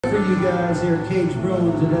for you guys here at Cage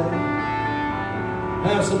Brewing today.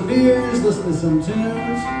 Have some beers, listen to some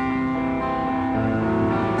tunes.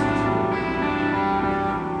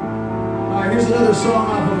 Alright, here's another song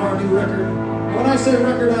off of our new record. When I say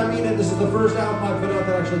record, I mean it. This is the first album I put out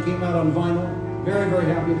that actually came out on vinyl. Very, very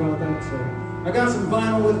happy about that. So I got some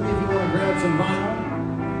vinyl with me if you want to grab some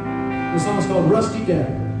vinyl. This song's called Rusty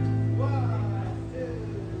Dagger.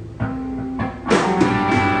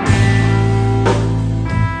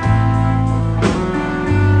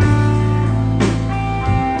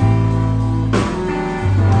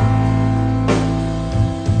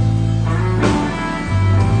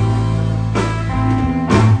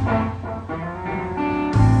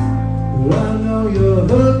 I know you're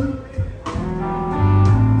hurting,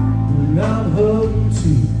 and I'm hurting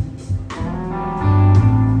too.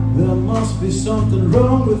 There must be something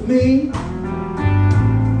wrong with me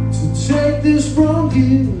to take this from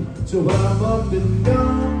you, so I'm up and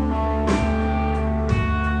down.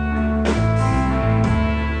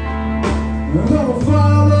 I'm gonna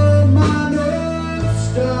follow my North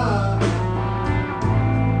Star.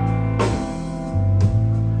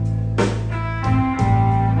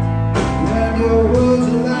 Your words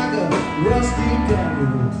are like a rusty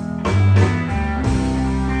dagger.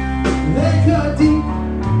 They cut deep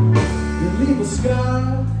and leave a scar.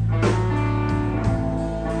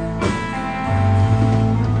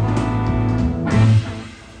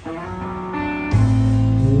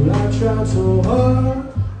 Well, I tried so hard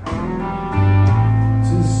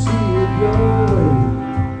to see it your way.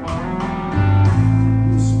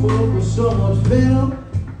 You spoke with so much venom,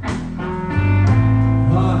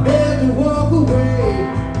 I had to walk away.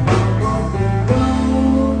 I'm up and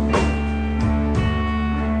down.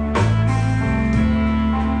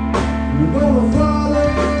 I'm gonna follow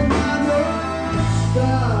my North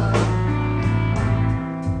Star.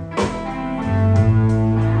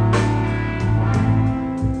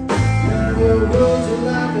 And your words are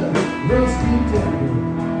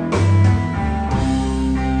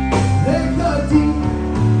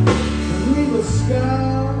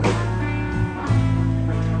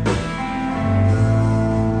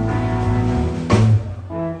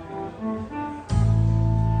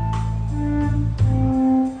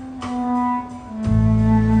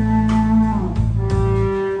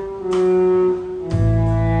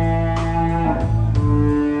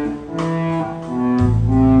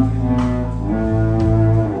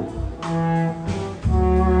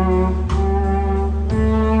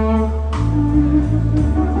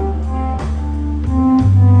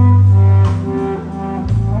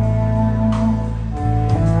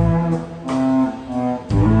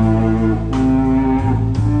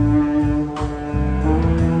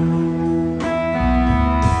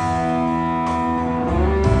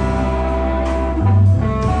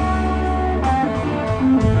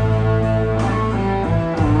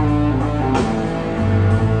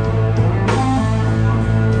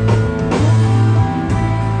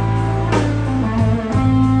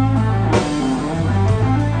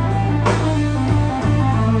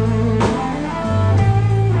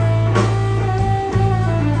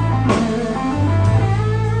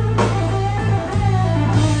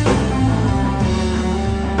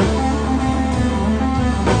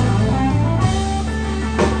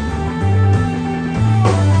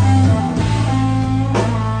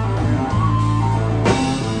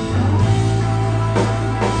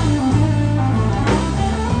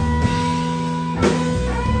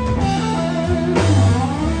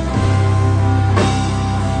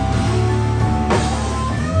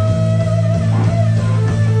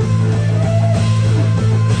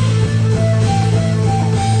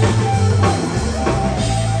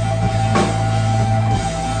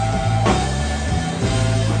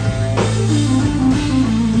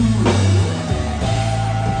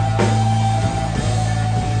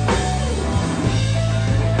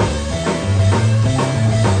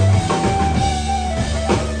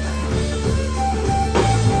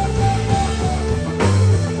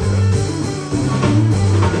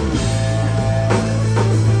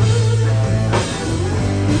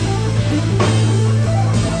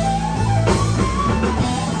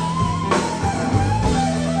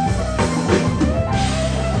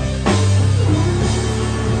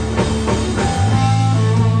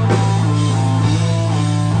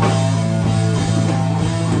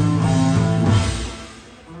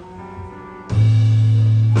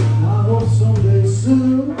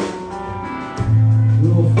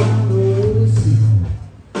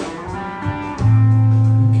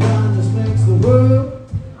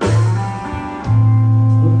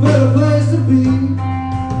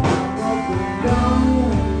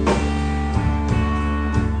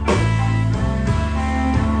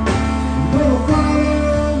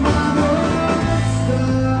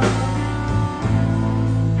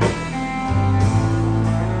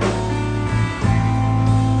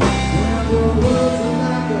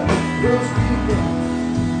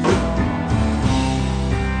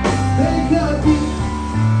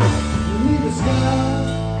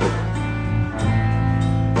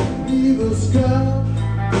the sky,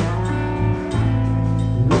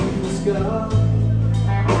 read the sky.